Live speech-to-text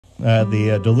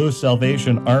The Duluth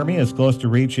Salvation Army is close to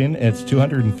reaching its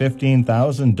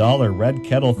 $215,000 Red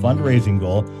Kettle fundraising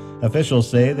goal. Officials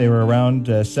say they were around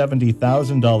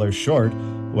 $70,000 short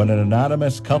when an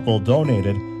anonymous couple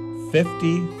donated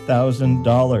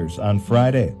 $50,000 on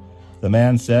Friday. The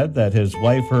man said that his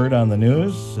wife heard on the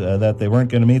news that they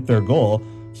weren't going to meet their goal,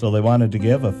 so they wanted to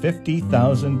give a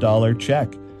 $50,000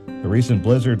 check. The recent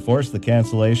blizzard forced the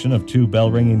cancellation of 2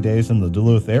 bell-ringing days in the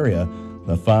Duluth area.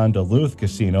 The Fond Duluth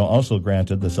Casino also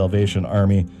granted the Salvation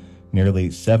Army nearly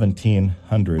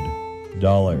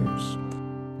 $1,700.